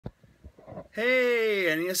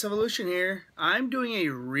Hey, NES Evolution here. I'm doing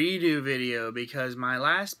a redo video because my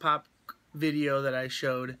last pop video that I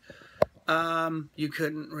showed, you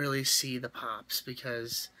couldn't really see the pops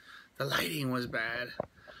because the lighting was bad.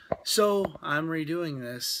 So I'm redoing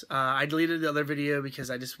this. I deleted the other video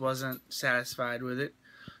because I just wasn't satisfied with it.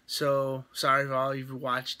 So sorry for all you've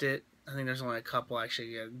watched it. I think there's only a couple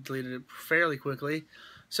actually. I deleted it fairly quickly.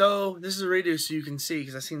 So this is a redo so you can see,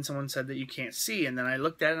 because I seen someone said that you can't see, and then I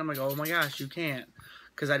looked at it and I'm like, oh my gosh, you can't,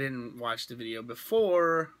 because I didn't watch the video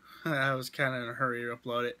before. I was kind of in a hurry to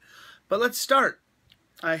upload it. But let's start.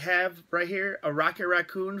 I have right here a Rocket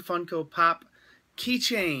Raccoon Funko Pop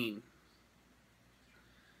keychain.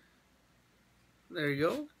 There you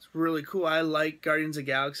go. It's really cool. I like Guardians of the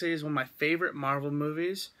Galaxy. It's one of my favorite Marvel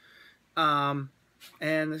movies. And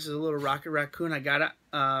this is a little Rocket Raccoon. I got it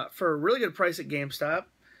for a really good price at GameStop.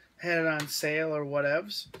 Had it on sale or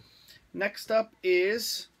whatevs. Next up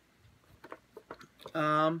is we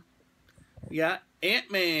got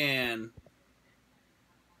Ant-Man.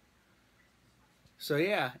 So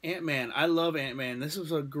yeah, Ant-Man. I love Ant-Man. This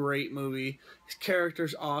was a great movie. His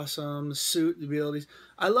character's awesome. The suit, the abilities.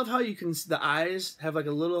 I love how you can, the eyes have like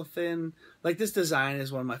a little thin, like this design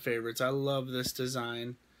is one of my favorites. I love this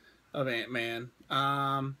design of Ant-Man.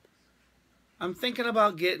 I'm thinking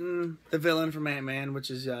about getting the villain from Ant-Man,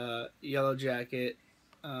 which is Yellow Jacket.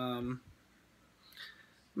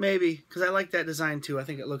 Maybe, because I like that design too. I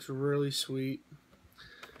think it looks really sweet.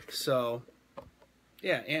 So,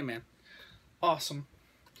 yeah, Ant-Man. Awesome.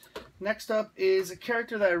 Next up is a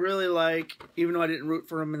character that I really like, even though I didn't root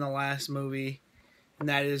for him in the last movie, and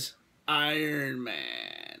that is Iron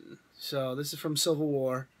Man. So, this is from Civil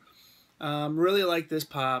War. Really like this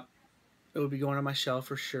pop. It would be going on my shelf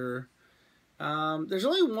for sure. There's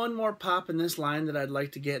only one more pop in this line that I'd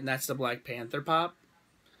like to get, and that's the Black Panther pop.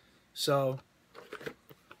 So,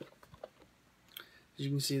 as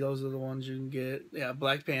you can see, those are the ones you can get. Yeah,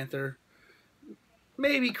 Black Panther.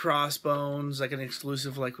 Maybe Crossbones, like an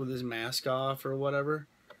exclusive, like with his mask off or whatever.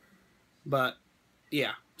 But,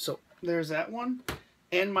 yeah. So, there's that one.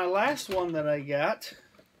 And my last one that I got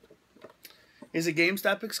is a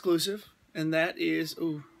GameStop exclusive. And that is,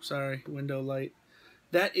 ooh, sorry, window light.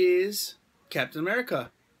 That is Captain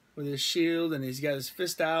America with his shield, and he's got his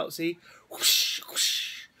fist out. See? Whoosh,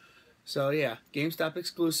 whoosh. So, yeah, GameStop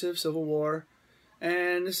exclusive, Civil War.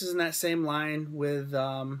 And this is in that same line with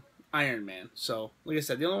Iron Man. So, like I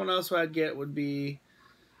said, the only one else I'd get would be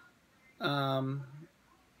Black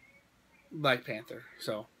Panther.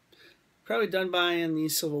 So, probably done buying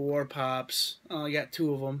these Civil War pops. I only got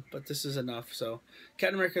 2 of them, but this is enough. So,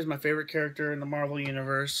 Captain America is my favorite character in the Marvel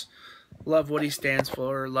Universe. Love what he stands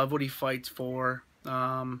for. Love what he fights for.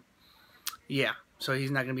 Yeah, so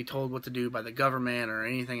he's not going to be told what to do by the government or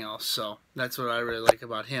anything else. So, that's what I really like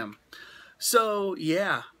about him. So,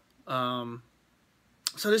 yeah. So,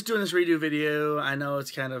 just doing this redo video. I know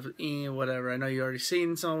it's kind of whatever. I know you already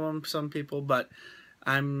seen some of them, some people, but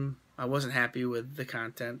I wasn't happy with the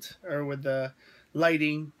content or with the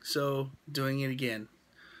lighting, so doing it again.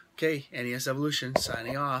 Okay, NES Evolution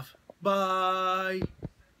signing off. Bye.